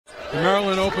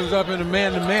Maryland opens up in a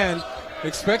man-to-man.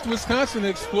 Expect Wisconsin to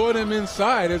exploit him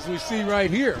inside, as we see right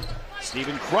here.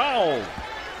 Stephen Crowell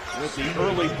with the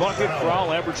early bucket.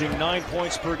 Crowell averaging 9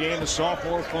 points per game, the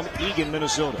sophomore from Eagan,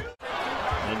 Minnesota.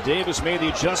 And Davis made the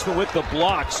adjustment with the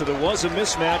block, so there was a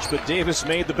mismatch, but Davis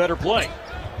made the better play.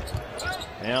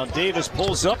 Now Davis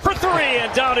pulls up for three,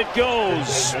 and down it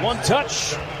goes. One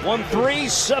touch, 1-3,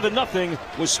 7-0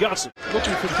 Wisconsin.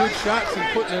 Looking for good shots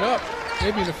and putting it up,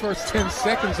 maybe in the first 10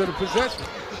 seconds of the possession.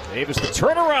 Davis, the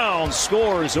turnaround,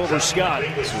 scores over Scott.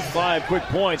 So 5 quick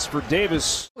points for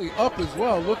Davis. Up as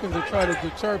well, looking to try to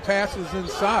deter passes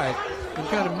inside and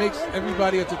kind of makes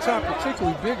everybody at the top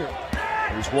particularly bigger.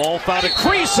 Here's Wahl, found a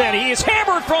crease, and he is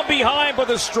hammered from behind, but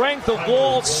the strength of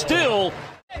Wahl still.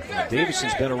 Davis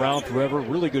has been around forever,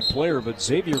 really good player, but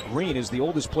Xavier Green is the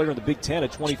oldest player in the Big Ten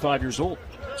at 25 years old.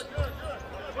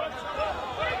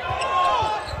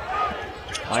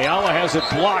 Ayala has it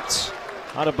blocked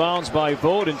out of bounds by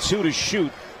Vogt, and 2 to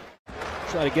shoot.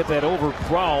 Try to get that over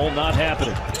Crowell, not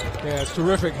happening. Yeah, it's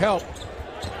terrific help.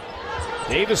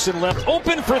 Davison left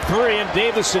open for 3, and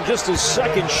Davison just his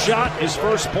second shot, his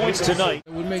first points tonight.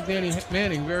 It would make Danny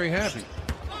Manning very happy.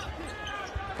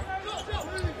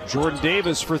 Jordan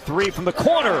Davis for 3 from the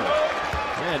corner.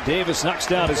 And Davis knocks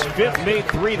down his 5th made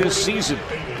 3 this season.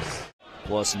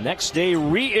 Plus next day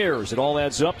re-airs. It all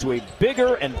adds up to a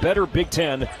bigger and better Big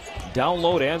Ten.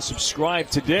 Download and subscribe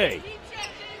today.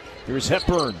 Here's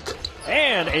Hepburn.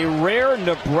 And a rare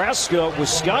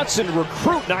Nebraska-Wisconsin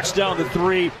recruit knocks down the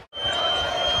 3.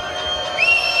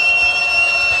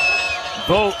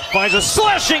 Vogt finds a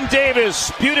slashing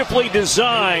Davis. Beautifully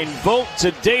designed. Vogt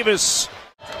to Davis.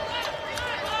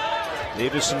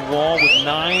 Davis and Wahl with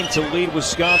 9 to lead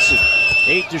Wisconsin.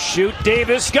 8 to shoot.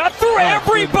 Davis got through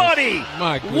everybody.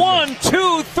 My goodness. 1,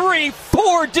 2, 3,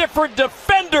 4 different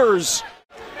defenders.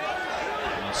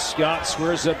 And Scott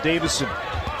squares up Davison.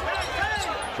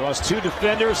 Draws 2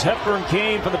 defenders. Hepburn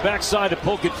came from the backside to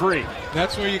poke it free.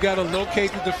 That's where you got to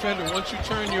locate the defender. Once you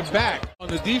turn your back on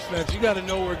the defense, you got to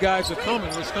know where guys are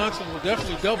coming. Wisconsin will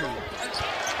definitely double you.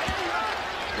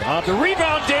 The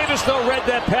rebound, Davis, though, read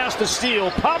that pass to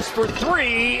steal. Pops for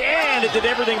 3, and it did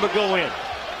everything but go in.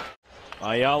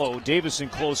 Ayala, Davison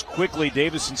close quickly.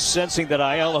 Davison sensing that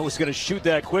Ayala was going to shoot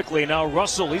that quickly. Now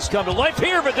Russell, he's come to life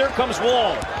here, but there comes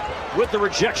Wahl with the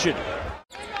rejection.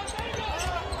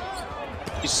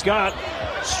 Scott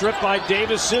stripped by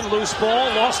Davison, loose ball,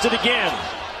 lost it again.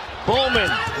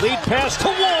 Bowman, lead pass to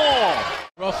Wahl.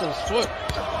 Russell's foot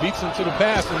beats him to the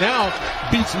pass, and now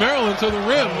beats Maryland to the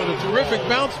rim with a terrific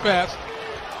bounce pass.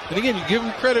 And again, you give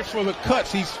him credit for the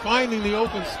cuts. He's finding the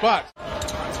open spots.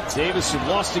 Davison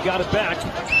lost it, got it back.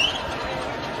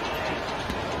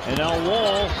 And now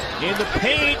Wahl in the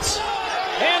paint,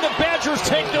 and the Badgers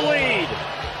take the lead.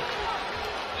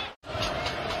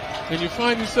 And you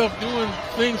find yourself doing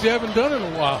things you haven't done in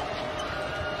a while.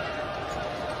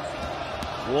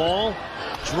 Wahl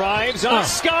drives on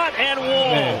Scott, and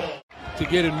Wahl. Man, to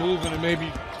get it moving and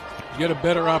maybe get a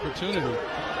better opportunity.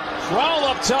 Crowell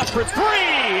up top for 3,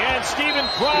 and Stephen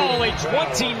Crowell, a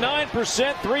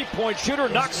 29% three-point shooter,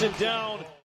 knocks it down.